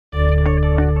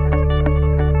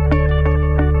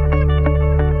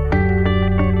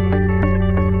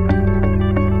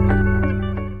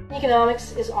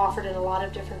economics is offered in a lot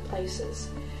of different places,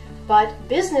 but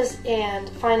business and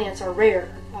finance are rare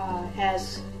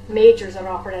as majors are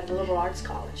offered at a liberal arts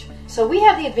college. So we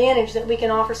have the advantage that we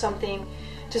can offer something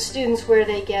to students where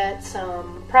they get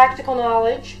some practical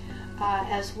knowledge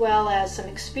as well as some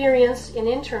experience in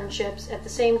internships, at the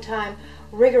same time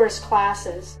rigorous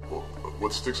classes.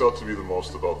 What sticks out to me the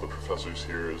most about the professors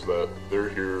here is that they're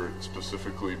here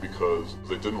specifically because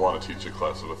they didn't want to teach a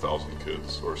class of 1,000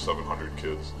 kids or 700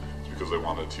 kids. It's because they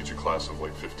wanted to teach a class of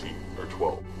like 15 or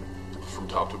 12. From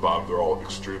top to bottom, they're all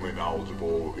extremely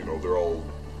knowledgeable. They're all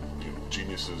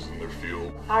geniuses in their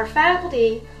field. Our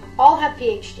faculty all have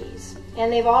PhDs,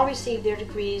 and they've all received their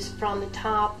degrees from the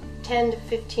top 10 to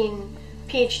 15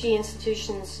 PhD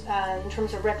institutions in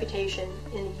terms of reputation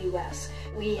in the U.S.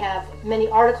 We have many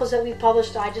articles that we've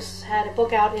published. I just had a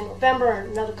book out in November,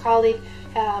 and another colleague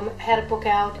had a book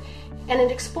out, and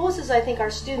it exposes, I think,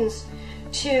 our students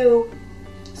to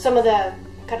some of the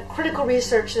kind of critical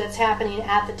research that's happening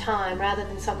at the time, rather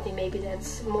than something maybe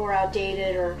that's more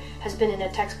outdated or has been in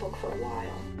a textbook for a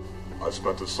while. I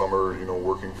spent the summer,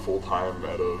 working full-time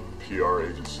at a PR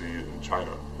agency in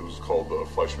China. It was called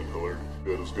Fleischmann Hillard.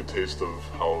 It was a good taste of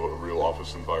how a real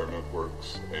office environment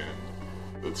works,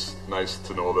 and it's nice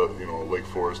to know that, Lake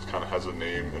Forest kind of has a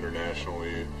name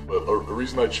internationally. But a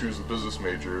reason I choose the business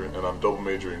major, and I'm double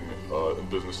majoring in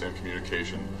business and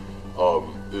communication,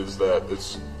 is that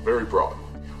it's very broad.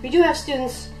 We do have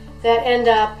students that end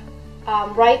up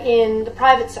right in the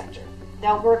private sector.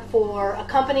 They'll work for a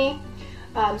company.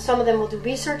 Some of them will do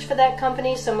research for that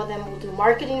company. Some of them will do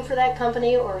marketing for that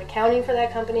company or accounting for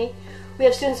that company. We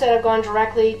have students that have gone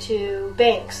directly to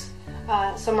banks.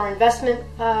 Some are investment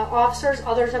officers.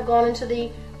 Others have gone into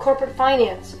the corporate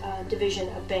finance division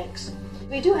of banks.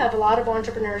 We do have a lot of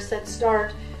entrepreneurs that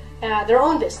start their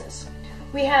own business.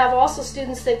 We have also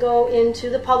students that go into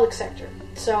the public sector.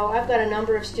 So I've got a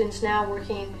number of students now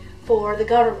working for the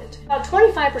government. About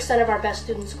 25% of our best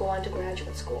students go on to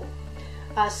graduate school.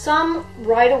 Some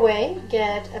right away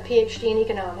get a PhD in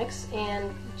economics,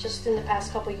 and just in the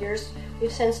past couple of years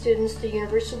we've sent students to the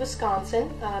University of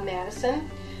Wisconsin, Madison,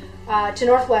 to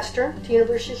Northwestern, to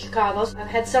University of Chicago. I've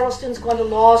had several students go on to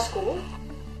law school.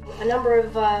 A number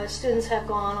of students have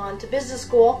gone on to business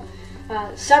school,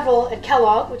 several at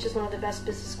Kellogg, which is one of the best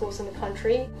business schools in the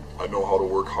country. I know how to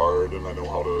work hard, and I know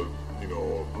how to,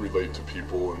 relate to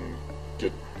people and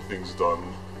get things done,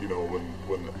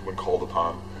 when called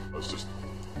upon. It's just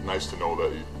nice to know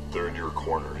that they're in your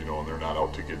corner, and they're not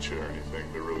out to get you or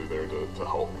anything. They're really there to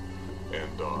help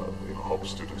and help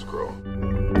students grow.